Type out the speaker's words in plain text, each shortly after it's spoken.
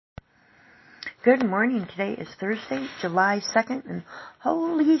Good morning. Today is Thursday, July 2nd, and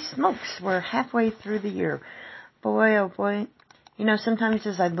holy smokes, we're halfway through the year. Boy, oh boy. You know, sometimes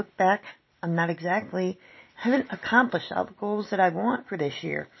as I look back, I haven't accomplished all the goals that I want for this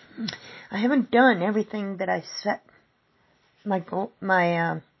year. I haven't done everything that I set my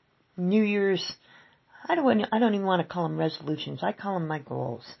New Year's, I don't even want to call them resolutions. I call them my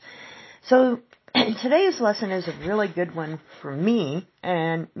goals. So today's lesson is a really good one for me,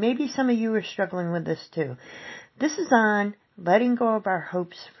 and maybe some of you are struggling with this too. This is on letting go of our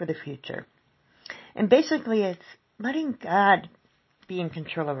hopes for the future. And basically it's letting God be in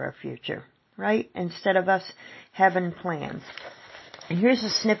control of our future, right? Instead of us having plans. And here's a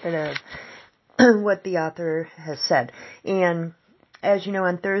snippet of what the author has said. And as you know,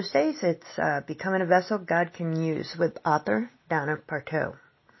 on Thursdays, it's Becoming a Vessel God Can Use with author Donna Partow.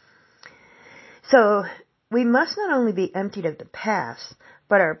 So, we must not only be emptied of the past,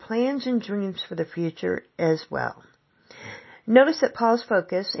 but our plans and dreams for the future as well. Notice that Paul's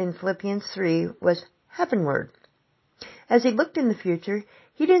focus in Philippians 3 was heavenward. As he looked in the future,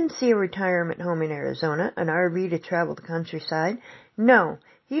 he didn't see a retirement home in Arizona, an RV to travel the countryside. No,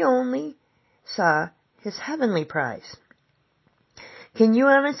 he only saw his heavenly prize. Can you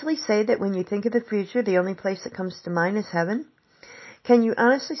honestly say that when you think of the future, the only place that comes to mind is heaven? Can you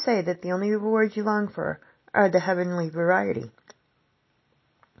honestly say that the only rewards you long for are the heavenly variety?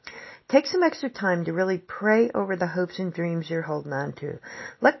 Take some extra time to really pray over the hopes and dreams you're holding on to.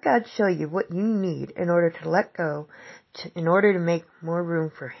 Let God show you what you need in order to let go, in order to make more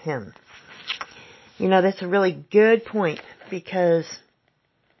room for Him. You know, that's a really good point, because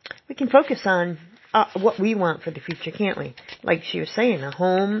we can focus on what we want for the future, can't we? Like she was saying, a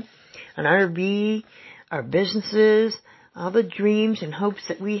home, an RV, our businesses, all the dreams and hopes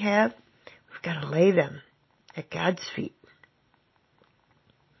that we have, we've got to lay them at God's feet.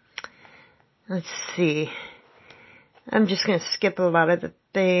 Let's see. I'm just going to skip a lot of the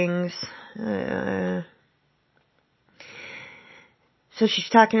things. So she's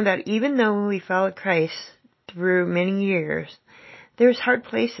talking about, even though we followed Christ through many years, there's hard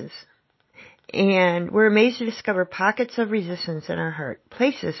places. And we're amazed to discover pockets of resistance in our heart.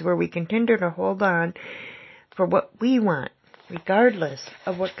 Places where we continue to hold on for what we want, regardless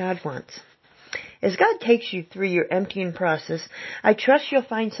of what God wants. As God takes you through your emptying process, I trust you'll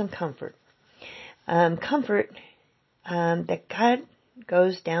find some comfort. That God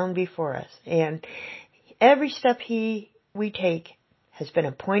goes down before us. And every step we take has been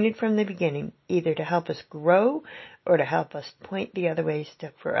appointed from the beginning, either to help us grow or to help us point the other ways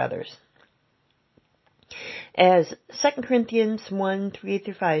for others. As 2 Corinthians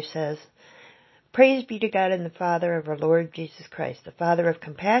 1:3-5 says, Praise be to God and the Father of our Lord Jesus Christ, the Father of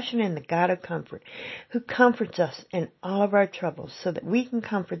compassion and the God of comfort, who comforts us in all of our troubles, so that we can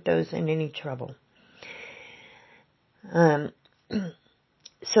comfort those in any trouble. So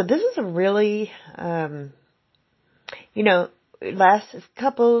this is a really, last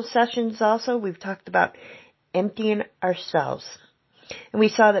couple sessions also, we've talked about emptying ourselves. And we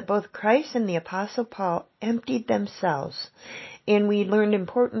saw that both Christ and the Apostle Paul emptied themselves. And we learned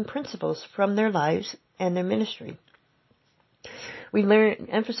important principles from their lives and their ministry. We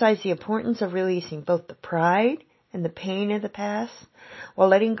emphasized the importance of releasing both the pride and the pain of the past, while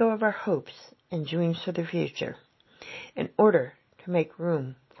letting go of our hopes and dreams for the future, in order to make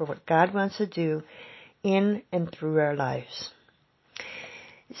room for what God wants to do in and through our lives.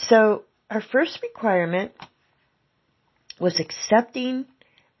 So, our first requirement was accepting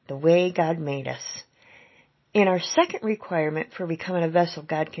the way God made us. And our second requirement for becoming a vessel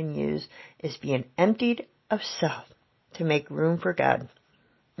God can use is being emptied of self to make room for God.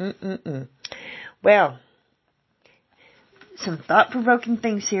 Well, some thought-provoking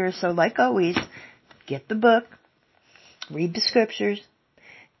things here. So like always, get the book, read the scriptures,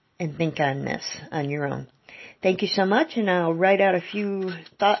 and think on this on your own. Thank you so much, and I'll write out a few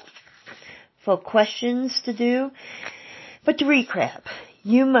thoughtful questions to do. But to recap,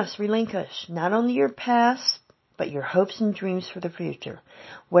 you must relinquish not only your past, but your hopes and dreams for the future.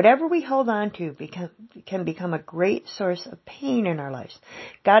 Whatever we hold on to can become a great source of pain in our lives.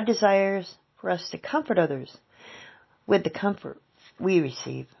 God desires for us to comfort others with the comfort we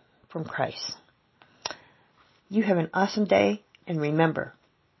receive from Christ. You have an awesome day, and remember,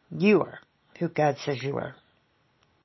 you are who God says you are.